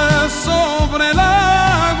luna sobre el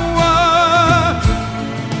agua.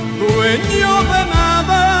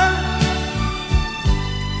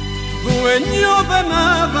 dueño de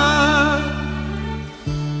nada.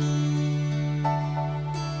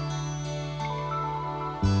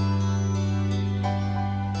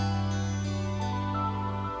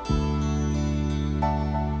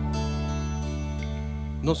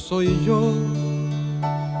 No soy yo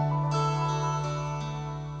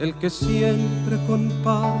el que siempre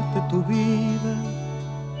comparte tu vida,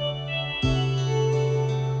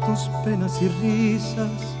 tus penas y risas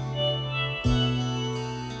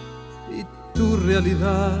y tu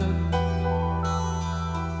realidad.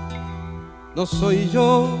 No soy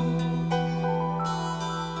yo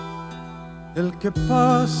el que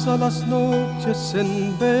pasa las noches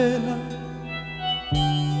en vela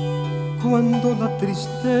cuando la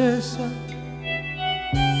tristeza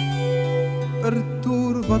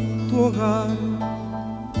perturba tu hogar.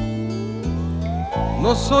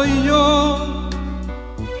 No soy yo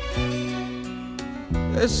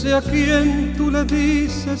ese a quien tú le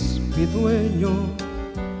dices mi dueño.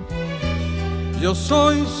 Yo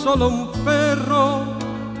soy solo un perro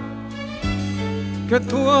que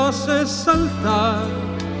tú haces saltar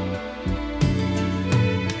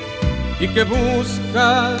y que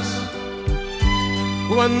buscas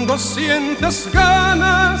cuando sientes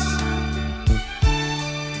ganas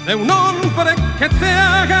de un hombre que te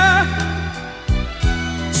haga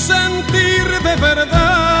sentir de verdad.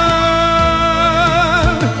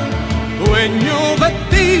 Dueño de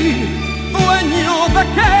ti, dueño de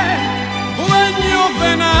qué, dueño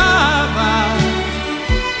de nada.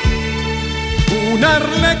 Un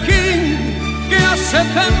arlequín que hace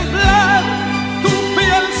temblar tu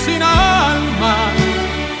piel sin alma.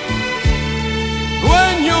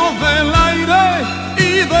 Dueño del aire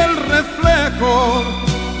y del reflejo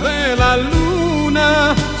de la luna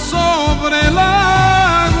sobre el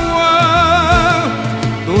agua.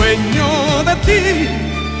 Dueño de ti,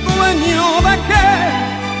 dueño de qué,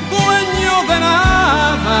 dueño de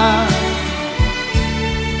nada.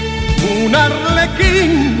 Un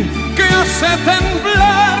arlequín que hace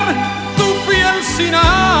temblar tu piel sin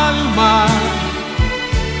alma.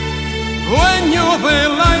 Dueño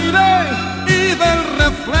del aire y del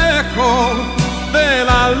reflejo de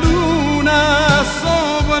la luna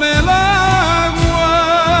sobre el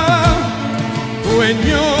agua.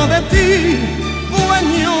 Dueño de ti,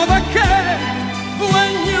 dueño de qué,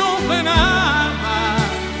 dueño de nada.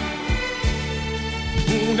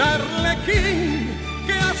 Un arlequín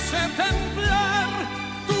que hace temblar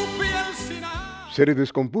tu piel sin alma. ¿Se le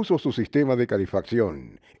descompuso su sistema de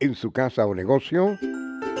calefacción en su casa o negocio?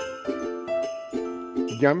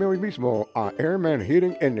 Llame hoy mismo a Airman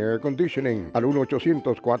Heating and Air Conditioning al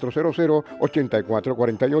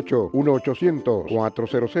 1-800-400-8448.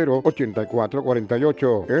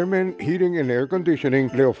 1-800-400-8448. Airman Heating and Air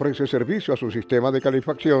Conditioning le ofrece servicio a su sistema de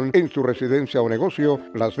calefacción en su residencia o negocio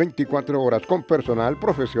las 24 horas con personal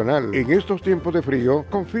profesional. En estos tiempos de frío,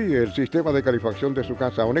 confíe el sistema de calefacción de su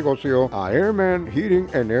casa o negocio a Airman Heating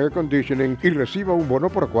and Air Conditioning y reciba un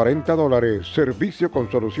bono por $40. Servicio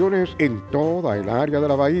con soluciones en toda el área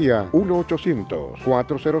de la Bahía.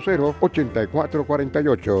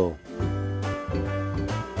 1-800-400-8448.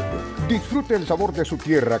 Disfrute el sabor de su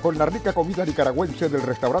tierra con la rica comida nicaragüense del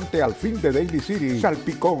restaurante Al Fin de Daly City.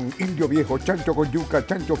 Salpicón, indio viejo, chancho con yuca,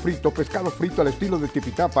 chancho frito, pescado frito al estilo de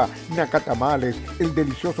Tipitapa, nacatamales, el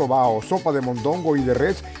delicioso bao, sopa de mondongo y de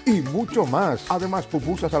res y mucho más. Además,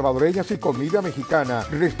 pupusas salvadoreñas y comida mexicana.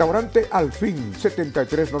 Restaurante Al Fin,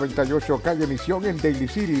 7398 Calle Misión en Daly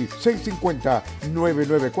City,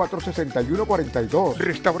 650-994-6142.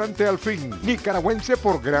 Restaurante Al Fin, nicaragüense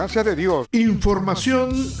por gracia de Dios.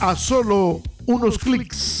 Información a solo unos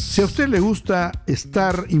clics. Si a usted le gusta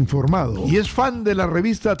estar informado y es fan de la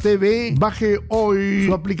revista TV, baje hoy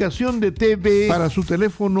su aplicación de TV para su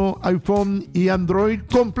teléfono iPhone y Android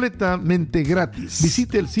completamente gratis.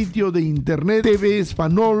 Visite el sitio de internet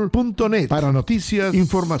tvespanol.net para noticias,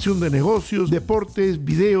 información de negocios, deportes,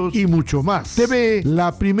 videos y mucho más. TV,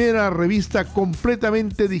 la primera revista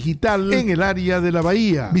completamente digital en el área de la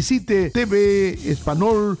Bahía. Visite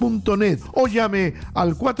tvespanol.net o llame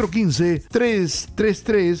al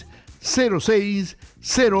 415-333-0601.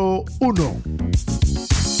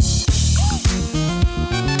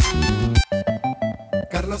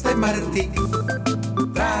 Carlos Demarty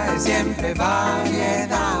trae siempre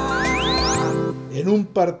variedad. En un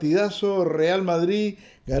partidazo, Real Madrid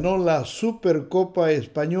ganó la Supercopa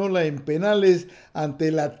Española en penales ante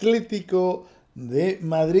el Atlético de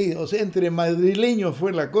Madrid. O sea, entre madrileños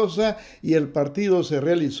fue la cosa y el partido se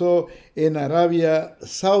realizó en Arabia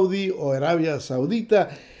Saudí o Arabia Saudita.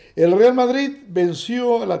 El Real Madrid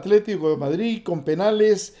venció al Atlético de Madrid con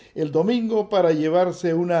penales el domingo para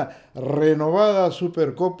llevarse una renovada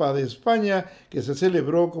Supercopa de España que se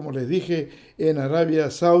celebró, como les dije, en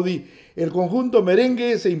Arabia Saudí. El conjunto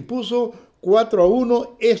merengue se impuso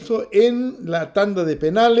 4-1, esto en la tanda de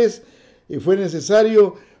penales. Fue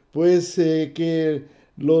necesario pues que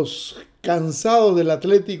los cansados del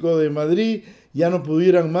Atlético de Madrid ya no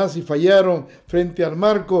pudieran más y fallaron frente al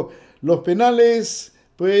marco. Los penales,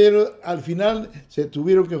 pero al final se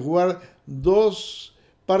tuvieron que jugar 2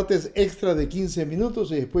 partes extra de 15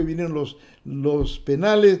 minutos y después vinieron los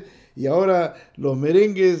penales y ahora los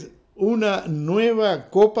merengues, una nueva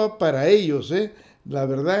copa para ellos. La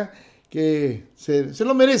verdad que se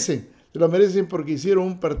lo merecen porque hicieron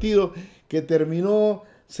un partido que terminó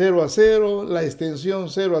 0-0, la extensión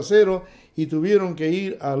 0-0 y tuvieron que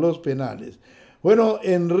ir a los penales. Bueno,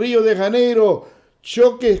 en Río de Janeiro,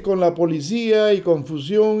 choques con la policía y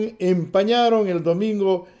confusión empañaron el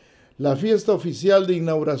domingo la fiesta oficial de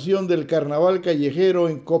inauguración del carnaval callejero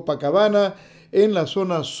en Copacabana, en la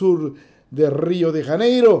zona sur de Río de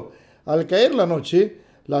Janeiro. Al caer la noche,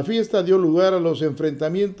 la fiesta dio lugar a los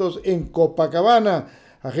enfrentamientos en Copacabana.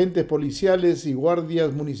 Agentes policiales y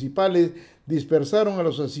guardias municipales dispersaron a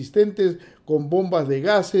los asistentes con bombas de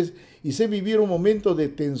gases y se vivieron momentos de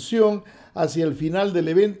tensión hacia el final del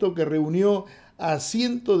evento que reunió a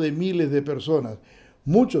cientos de miles de personas.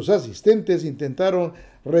 Muchos asistentes intentaron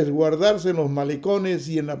resguardarse en los malecones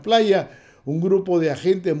y en la playa. Un grupo de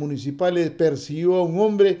agentes municipales persiguió a un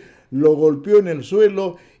hombre, lo golpeó en el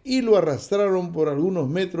suelo y lo arrastraron por algunos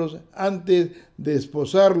metros antes de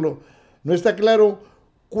esposarlo. No está claro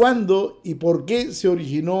cuándo y por qué se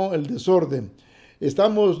originó el desorden.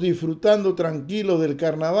 Estamos disfrutando tranquilos del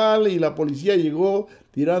carnaval y la policía llegó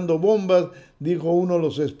tirando bombas, dijo uno de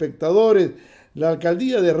los espectadores. La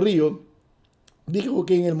alcaldía de Río dijo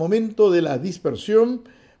que en el momento de la dispersión,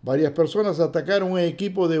 varias personas atacaron un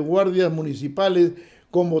equipo de guardias municipales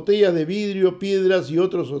con botellas de vidrio, piedras y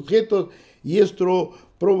otros objetos, y esto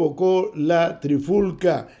provocó la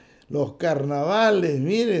trifulca. Los carnavales,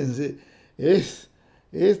 mírense,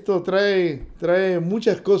 esto trae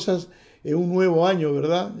muchas cosas en un nuevo año,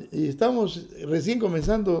 ¿verdad? Y estamos recién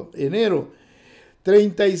comenzando enero.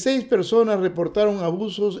 36 personas reportaron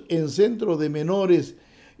abusos en centros de menores.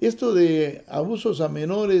 Esto de abusos a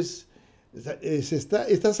menores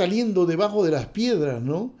está saliendo debajo de las piedras,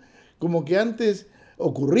 ¿no? Como que antes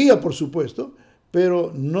ocurría, por supuesto,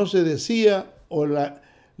 pero no se decía o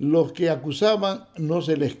los que acusaban no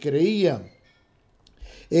se les creía.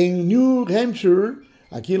 En New Hampshire,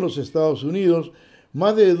 aquí en los Estados Unidos,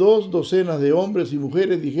 más de 2 docenas de hombres y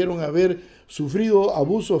mujeres dijeron haber sufrido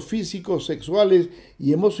abusos físicos, sexuales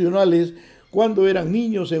y emocionales cuando eran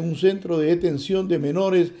niños en un centro de detención de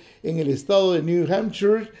menores en el estado de New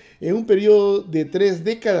Hampshire en un periodo de 3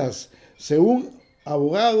 décadas, según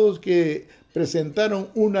abogados que presentaron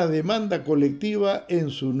una demanda colectiva en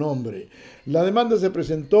su nombre. La demanda se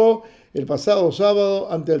presentó el pasado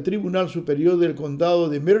sábado ante el Tribunal Superior del Condado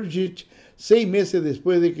de Merced, 6 meses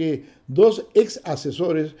después de que 2 ex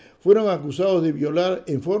asesores fueron acusados de violar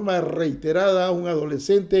en forma reiterada a un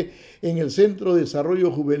adolescente en el Centro de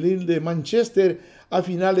Desarrollo Juvenil de Manchester a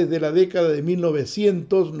finales de la década de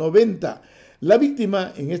 1990. La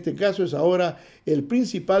víctima, en este caso, es ahora el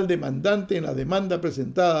principal demandante en la demanda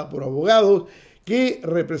presentada por abogados que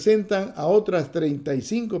representan a otras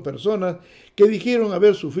 35 personas que dijeron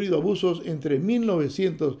haber sufrido abusos entre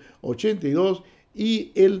 1982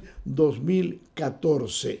 y el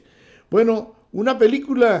 2014. Bueno, una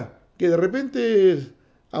película que de repente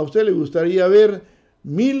a usted le gustaría ver,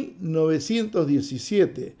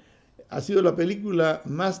 1917. Ha sido la película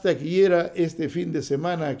más taquillera este fin de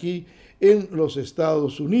semana aquí en los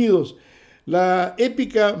Estados Unidos. La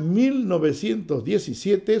épica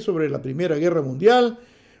 1917 sobre la Primera Guerra Mundial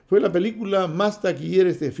fue la película más taquillera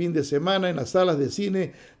este fin de semana en las salas de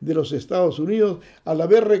cine de los Estados Unidos, al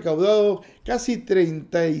haber recaudado casi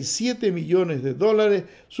 $37 millones,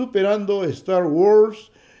 superando Star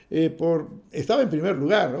Wars. Estaba en primer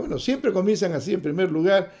lugar, ¿no? Bueno, siempre comienzan así en primer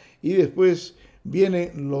lugar y después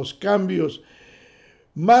vienen los cambios.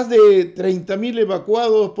 Más de 30.000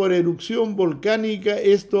 evacuados por erupción volcánica,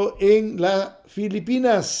 esto en las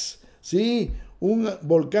Filipinas. Sí, un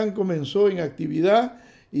volcán comenzó en actividad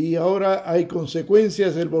y ahora hay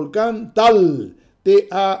consecuencias. El volcán Tal,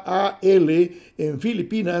 T-A-A-L, en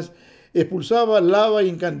Filipinas, expulsaba lava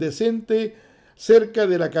incandescente cerca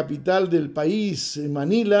de la capital del país,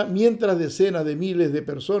 Manila, mientras decenas de miles de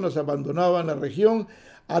personas abandonaban la región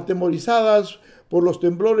Atemorizadas por los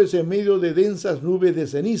temblores en medio de densas nubes de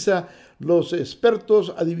ceniza, los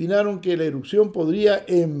expertos adivinaron que la erupción podría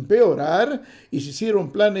empeorar y se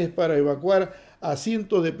hicieron planes para evacuar a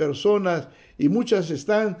cientos de personas y muchas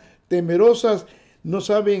están temerosas, no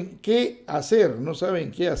saben qué hacer.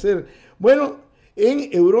 Bueno, en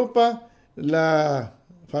Europa la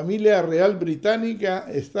familia real británica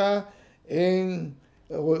está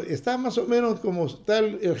más o menos como está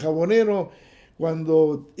el jabonero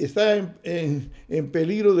cuando está en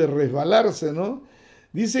peligro de resbalarse, ¿no?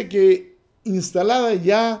 Dice que instalada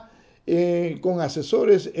ya con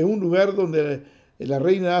asesores en un lugar donde la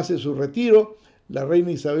reina hace su retiro, la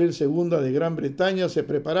reina Isabel II de Gran Bretaña se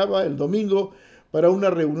preparaba el domingo para una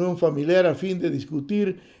reunión familiar a fin de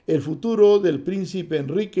discutir el futuro del príncipe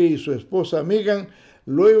Enrique y su esposa Meghan,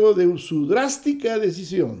 luego de su drástica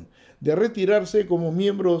decisión de retirarse como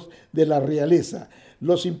miembros de la realeza.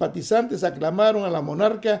 Los simpatizantes aclamaron a la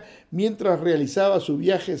monarca mientras realizaba su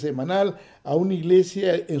viaje semanal a una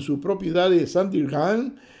iglesia en su propiedad de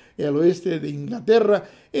Sandringham, al oeste de Inglaterra,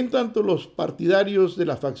 en tanto los partidarios de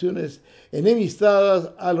las facciones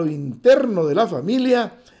enemistadas a lo interno de la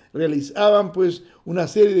familia realizaban pues una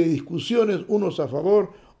serie de discusiones, unos a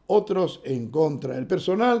favor, otros en contra. El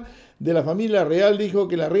personal de la familia real dijo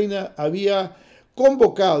que la reina había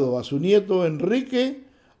convocado a su nieto Enrique,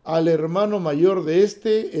 al hermano mayor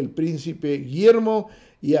de el príncipe Guillermo,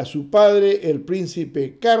 y a su padre, el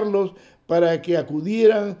príncipe Carlos, para que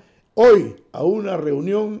acudieran hoy a una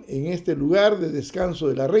reunión en este lugar de descanso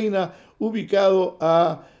de la reina, ubicado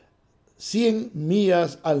a 100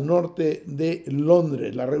 millas al norte de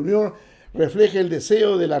Londres. La reunión refleja el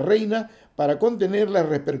deseo de la reina para contener las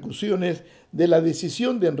repercusiones de la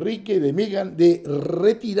decisión de Enrique y de Meghan de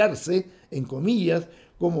retirarse, en comillas,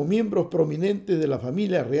 como miembros prominentes de la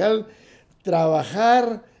familia real,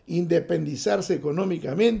 trabajar, independizarse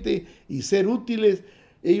económicamente y ser útiles.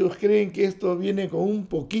 Ellos creen que esto viene con un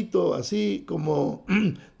poquito así como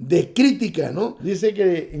de crítica, ¿no? Dice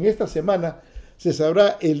que en esta semana se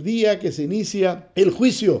sabrá el día que se inicia el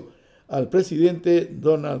juicio al presidente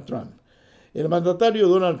Donald Trump. El mandatario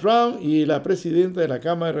Donald Trump y la presidenta de la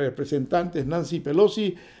Cámara de Representantes, Nancy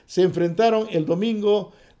Pelosi, se enfrentaron el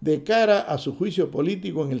domingo de cara a su juicio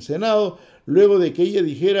político en el Senado, luego de que ella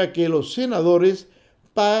dijera que los senadores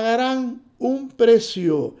pagarán un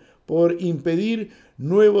precio por impedir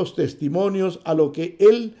nuevos testimonios, a lo que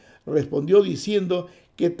él respondió diciendo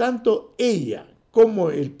que tanto ella como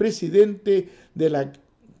el presidente de la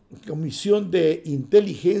Comisión de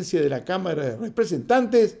Inteligencia de la Cámara de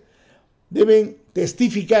Representantes deben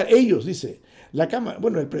testificar. Ellos, dice, la Cámara,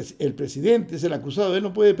 bueno, el presidente es el acusado, él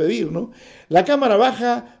no puede pedir, ¿no? La Cámara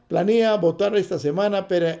Baja planea votar esta semana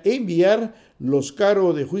para enviar los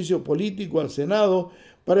cargos de juicio político al Senado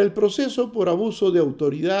para el proceso por abuso de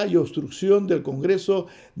autoridad y obstrucción del Congreso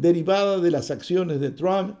derivada de las acciones de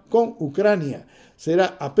Trump con Ucrania.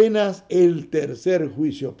 Será apenas el tercer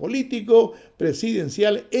juicio político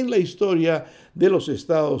presidencial en la historia de los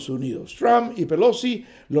Estados Unidos. Trump y Pelosi,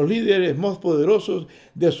 los líderes más poderosos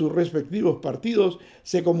de sus respectivos partidos,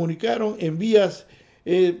 se comunicaron en vías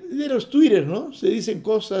de los Twitter, ¿no? Se dicen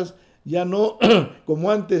cosas ya no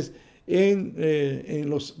como antes en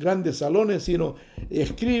los grandes salones, sino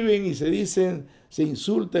escriben y se dicen, se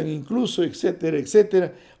insultan incluso, etcétera,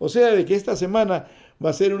 etcétera. O sea, de que esta semana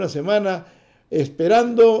va a ser una semana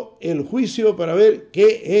esperando el juicio para ver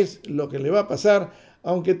qué es lo que le va a pasar,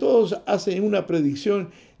 aunque todos hacen una predicción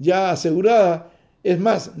ya asegurada. Es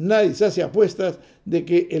más, nadie se hace apuestas de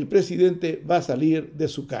que el presidente va a salir de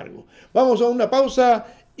su cargo. Vamos a una pausa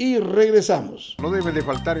y regresamos. No debe de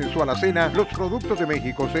faltar en su alacena los productos de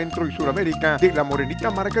México, Centro y Suramérica de la Morenita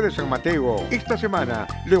marca de San Mateo. Esta semana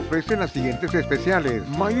le ofrecen las siguientes especiales: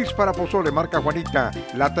 maíz para pozole marca Juanita,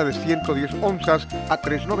 lata de 110 onzas a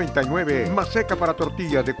 $3.99. Maseca para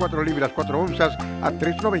tortillas de 4 libras 4 onzas a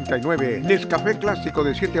 $3.99. Nescafé clásico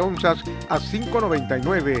de 7 onzas a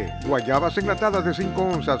 $5.99. Guayabas enlatadas de 5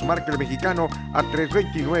 onzas marca El Mexicano a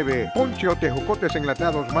 $3.29. Ponche o tejocotes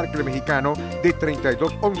enlatados marca El Mexicano de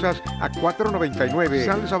 32 onzas a $4.99.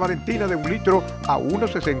 Salsa Valentina de 1 litro a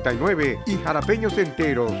 $1.69. Y jalapeños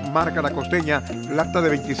enteros marca La Costeña, lata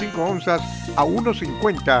de 25 onzas a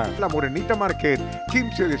 $1.50. La Morenita Market,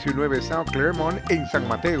 1519 South Claremont en San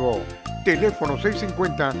Mateo. Teléfono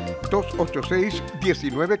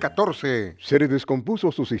 650-286-1914. ¿Se le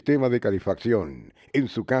descompuso su sistema de calefacción en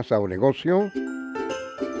su casa o negocio?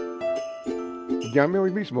 Llame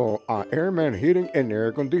hoy mismo a Airman Heating and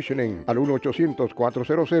Air Conditioning al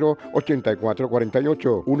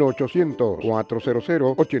 1-800-400-8448.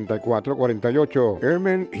 1-800-400-8448.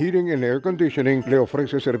 Airman Heating and Air Conditioning le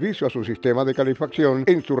ofrece servicio a su sistema de calefacción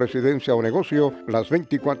en su residencia o negocio las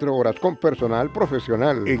 24 horas con personal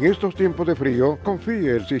profesional. En estos tiempos de frío,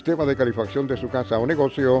 confíe el sistema de calefacción de su casa o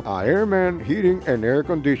negocio a Airman Heating and Air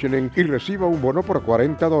Conditioning y reciba un bono por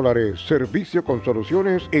 $40. Servicio con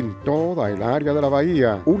soluciones en toda el área de la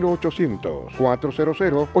bahía.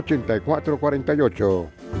 1-800-400-8448.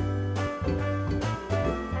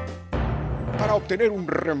 Para obtener un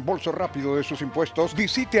reembolso rápido de sus impuestos,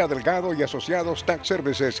 visite a Delgado y Asociados Tax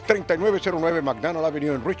Services, 3909 McDonald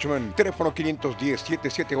Avenue en Richmond, teléfono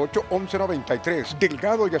 510-778-1193.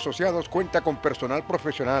 Delgado y Asociados cuenta con personal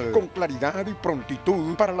profesional, con claridad y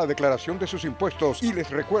prontitud para la declaración de sus impuestos y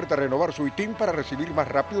les recuerda renovar su ITIN para recibir más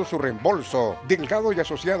rápido su reembolso. Delgado y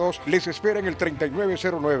Asociados les espera en el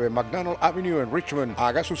 3909 McDonald Avenue en Richmond.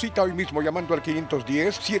 Haga su cita hoy mismo llamando al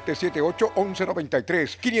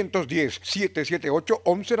 510-778-1193.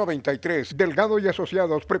 510-778-1193. Delgado y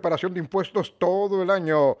Asociados, preparación de impuestos todo el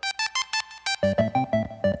año.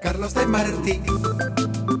 Carlos Demarty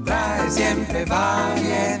trae siempre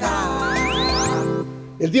variedad.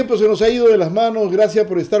 El tiempo se nos ha ido de las manos, gracias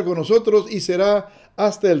por estar con nosotros y será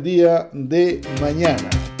hasta el día de mañana.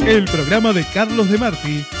 El programa de Carlos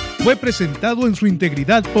Demarty fue presentado en su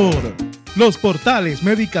integridad por Los Portales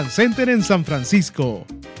Medical Center en San Francisco,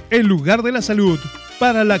 el lugar de la salud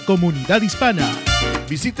para la comunidad hispana.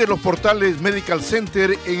 Visite Los Portales Medical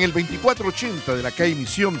Center en el 2480 de la calle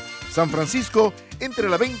Misión, San Francisco, entre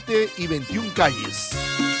la 20 y 21 calles.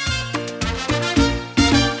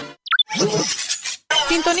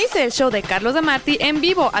 Sintonice el show de Carlos Demarty en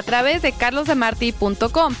vivo a través de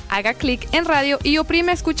carlosdemarty.com. Haga clic en radio y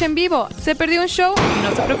oprime escucha en vivo. ¿Se perdió un show?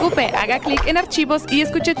 No se preocupe, haga clic en archivos y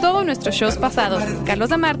escuche todos nuestros shows pasados.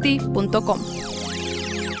 carlosdemarty.com.